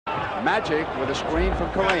Magic with a screen from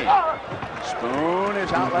Kareem. Spoon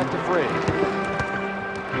is outlet to Free.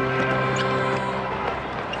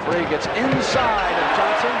 Free gets inside of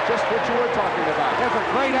Johnson, just what you were talking about. There's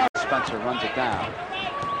a great out. Spencer runs it down.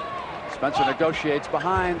 Spencer negotiates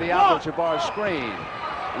behind the Abdul-Jabbar screen.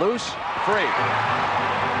 Loose, Free.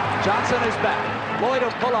 Johnson is back. Lloyd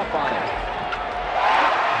will pull up on him.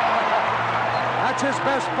 That's his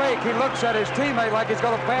best fake. He looks at his teammate like he's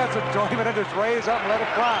going to pass it to him and then just raise up and let it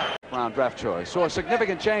fly. Round draft choice. So a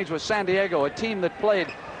significant change with San Diego, a team that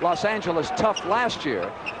played Los Angeles tough last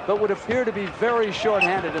year, but would appear to be very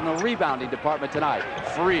short-handed in the rebounding department tonight.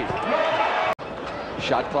 Free.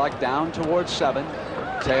 Shot clock down towards 7.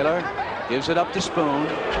 Taylor gives it up to Spoon. And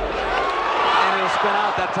he'll spin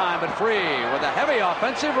out that time, but Free with a heavy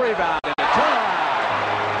offensive rebound and a turnaround.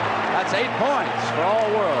 That's 8 points for all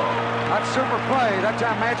world. That's super play. That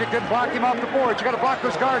time Magic didn't block him off the board. You got to block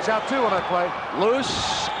those guards out too on that play.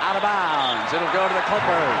 Loose, out of bounds. It'll go to the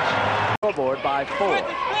Clippers. Scoreboard by 4.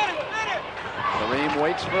 Kareem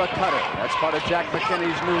waits for a cutter. That's part of Jack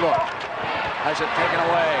McKinney's new look. Has it taken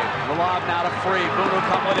away. The lob now to Free. Boone will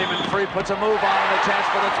come with him, and Free puts a move on and a chance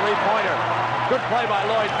for the three-pointer. Good play by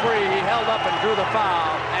Lloyd Free. He held up and drew the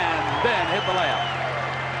foul and then hit the layup.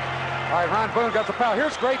 All right, Ron Boone got the foul.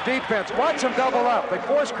 Here's great defense. Watch him double up. They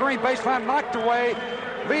force Kareem baseline, knocked away.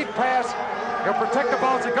 Lead pass. He'll protect the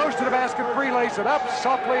ball as he goes to the basket. Free lays it up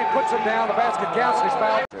softly, puts it down. The basket counts. He's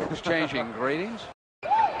fouled. Exchanging greetings.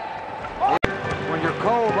 When you're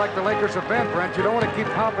cold like the Lakers have been, Brent, you don't want to keep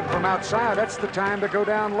pumping from outside. That's the time to go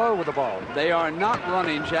down low with the ball. They are not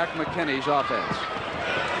running Jack McKinney's offense.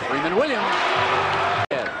 Freeman Williams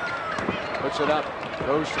puts it up,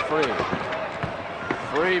 goes to Free.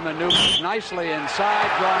 Free maneuvers nicely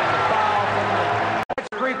inside, drawing the foul from the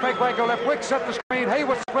screen. Fake right, go left. Wicks up the screen.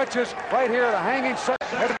 Haywood switches right here. The hanging set,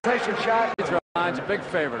 hesitation shot. It's a big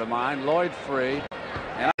favorite of mine. Lloyd Free.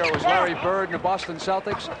 And it was Larry Bird and the Boston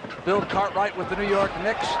Celtics. Bill Cartwright with the New York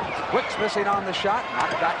Knicks. Wicks missing on the shot.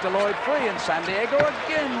 Knocked back to Lloyd Free. And San Diego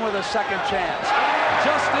again with a second chance.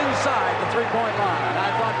 Just inside the three-point line.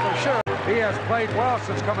 I thought for sure. He has played well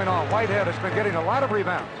since coming on. Whitehead has been getting a lot of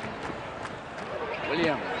rebounds.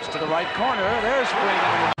 Williams to the right corner. There's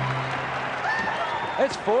Freeman.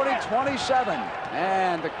 It's 40-27.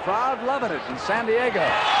 And the crowd loving it in San Diego.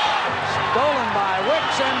 Stolen by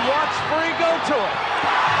Wicks, and watch Free go to it.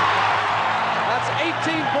 That's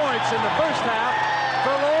 18 points in the first half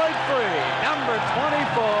for Lloyd Free. Number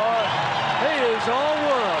 24. He is all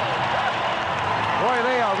world. Boy,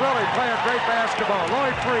 they are really playing great basketball.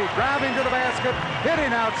 Lloyd Free driving to the basket,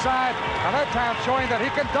 hitting outside, and that time showing that he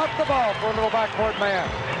can dunk the ball for a little backcourt man.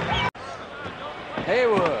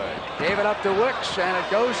 Haywood gave it up to Wicks, and it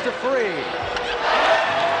goes to Free.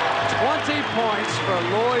 20 points for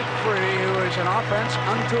Lloyd Free, who is an offense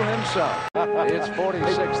unto himself. It's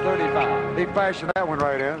 46-35. He fashioned that one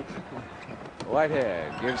right in.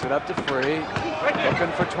 Whitehead gives it up to Free,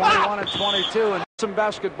 looking for 21 and 22. And some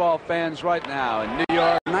basketball fans right now in New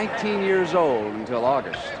York, 19 years old until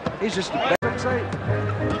August. He's just a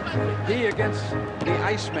he against the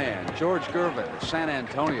Iceman, George Gervin, San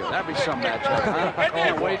Antonio. That'd be some matchup. Huh? I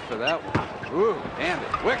can't wait for that one. Ooh, damn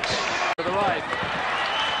it. Wicks to the right.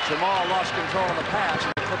 Jamal lost control of the pass,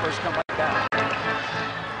 and the Clippers come back down.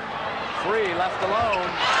 Free left alone.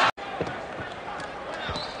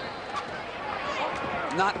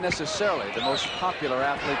 Not necessarily the most popular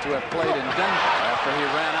athlete to have played in Denver after he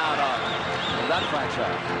ran out on that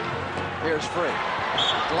franchise. Here's Free.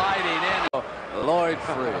 Gliding in. Lloyd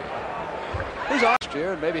Free. He's last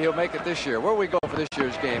year, and maybe he'll make it this year. Where we go for this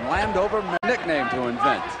year's game? Landover, nickname to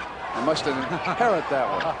invent. I must inherit that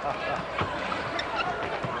one.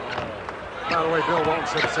 By the way, Bill Walton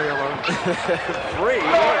said say hello. Free.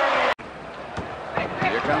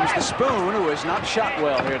 Here comes the Spoon, who has not shot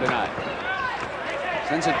well here tonight.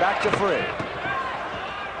 Sends it back to Free.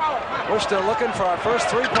 We're still looking for our first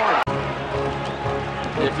three-pointer.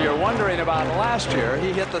 If you're wondering about last year,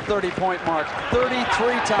 he hit the 30-point mark 33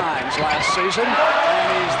 times last season,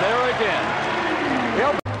 and he's there again.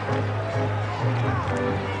 Yep.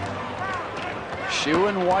 Shue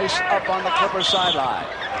and Weiss up on the Clippers sideline.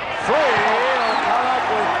 Free will come up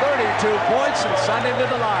with 32 points and send him to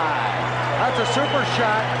the line. That's a super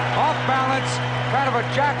shot, off balance, kind of a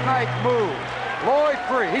jackknife move. Lloyd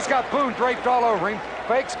Free, he's got Boone draped all over him.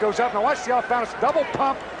 Fakes, goes up. Now watch the off balance, double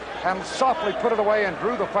pump, and softly put it away and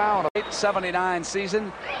drew the foul. 8-79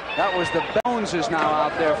 season. That was the Bones is now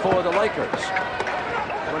out there for the Lakers.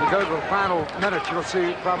 When you go to the final minutes, you'll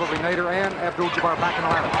see probably Nader and Abdul-Jabbar back in the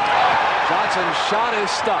lineup. Johnson's shot is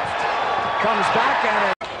stuffed. Comes back and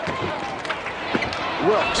it.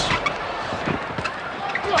 Wilkes.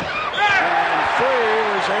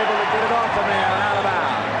 able to get it off the man out of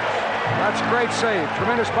bounds. That's a great save.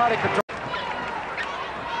 Tremendous body control.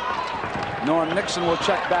 Norm Nixon will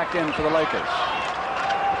check back in for the Lakers.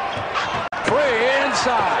 Free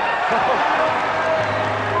inside.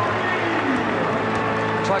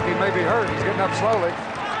 Looks like he may be hurt. He's getting up slowly.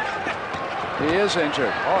 He is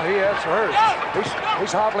injured. Oh, he is hurt.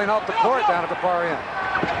 He's hobbling off the court down at the far end.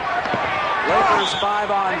 Lakers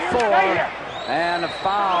 5-on-4 and a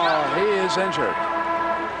foul. He is injured.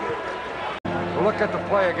 We'll look at the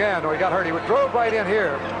play again. Oh, he got hurt. He drove right in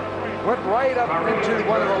here. Went right up into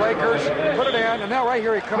one of the Lakers, put it in, and now right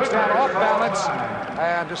here he comes down off balance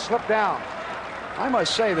and just slipped down. I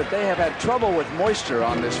must say that they have had trouble with moisture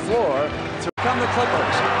on this floor. Here come the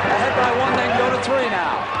Clippers. Ahead by 1, they can go to 3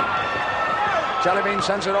 now. Jellybean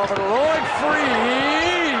sends it over to Lloyd.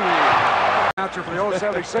 Free! Announcer for the old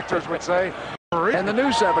 76ers would say. And the new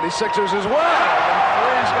 76ers as well. And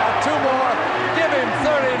Free's got 2 more. Give him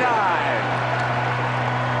 39.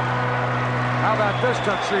 How about this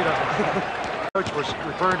tuxedo? Coach was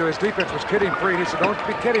referring to his defense was kidding Freed. He said, "Don't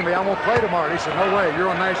be kidding me. I won't play tomorrow." He said, "No way. You're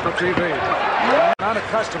on national TV." Not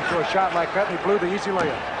accustomed to a shot like that, and he blew the easy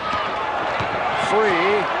layup.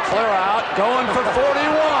 Free, clear out, going for 41.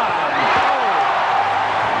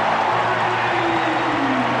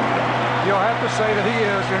 You'll have to say that he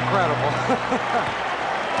is incredible.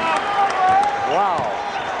 Wow.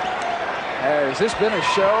 Has this been a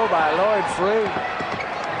show by Lloyd Free?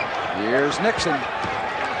 Here's Nixon.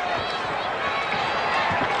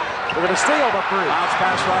 They're going to steal the Free. Bounce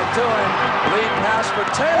pass right to him. Lead pass for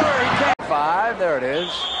Taylor. He can't. 5. There it is.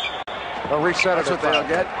 They'll reset it. That's what they'll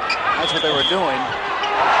get. That's what they were doing.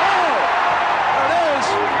 Oh! There it is.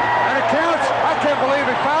 And it counts. I can't believe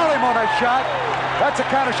he fouled him on that shot. That's the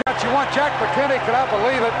kind of shot you want. Jack McKinney cannot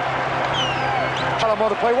believe it. On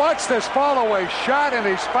the play. Watch this follow-away shot, and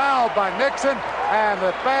he's fouled by Nixon, and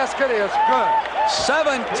the basket is good.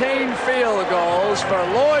 17 field goals for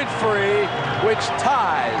Lloyd Free, which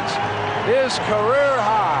ties his career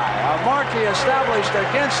high. A mark he established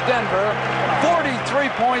against Denver. 43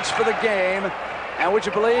 points for the game. And would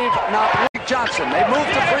you believe, now Johnson, they move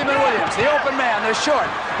to Freeman Williams. The open man, they're short.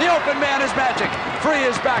 The open man is Magic. Free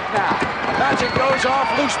is back now. Magic goes off,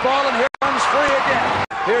 loose ball, and here comes Free again.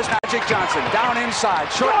 Here's Magic Johnson, down inside.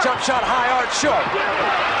 Short jump shot, high arc, short.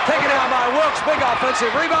 Taken down by Wilkes, big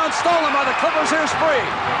offensive rebound, stolen by the Clippers. Here's Free.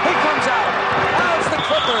 He comes out. Now it's the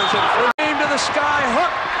Clippers, and Free aim to the sky,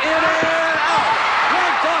 hook, in and out.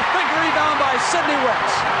 Yanked off, big rebound by Sidney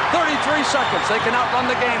Wicks. 33 seconds, they can outrun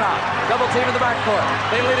the game out. Double team in the backcourt.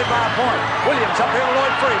 They lead it by a point. Williams up here to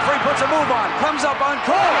Lloyd Free. Free puts a move on, comes up on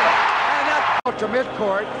court. To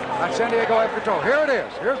midcourt, and San Diego have control. Here it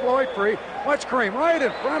is. Here's Lloyd Free. Watch Kareem right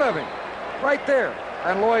in front of him. Right there.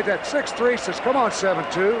 And Lloyd at 6'3" says, "Come on,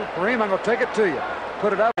 7'2". Kareem, I'm going to take it to you."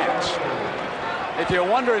 Put it up. If you're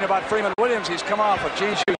wondering about Freeman Williams, he's come off of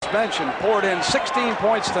Gene Shue's bench and poured in 16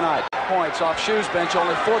 points tonight. Points off Shue's bench,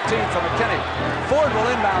 only 14 from McKinney. Ford will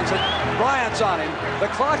inbounds it. Bryant's on him. The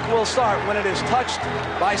clock will start when it is touched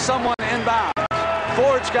by someone inbounds.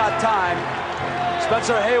 Ford's got time.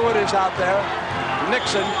 Spencer Haywood is out there.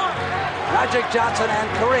 Nixon, Magic Johnson, and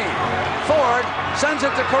Kareem. Ford sends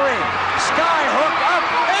it to Kareem. Sky hook up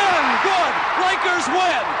and good. Lakers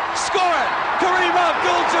win. Score it. Kareem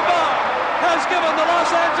Abdul-Jabbar has given the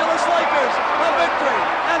Los Angeles Lakers a victory.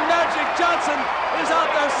 And Magic Johnson is out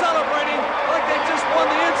there celebrating like they just won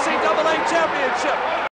the NCAA championship.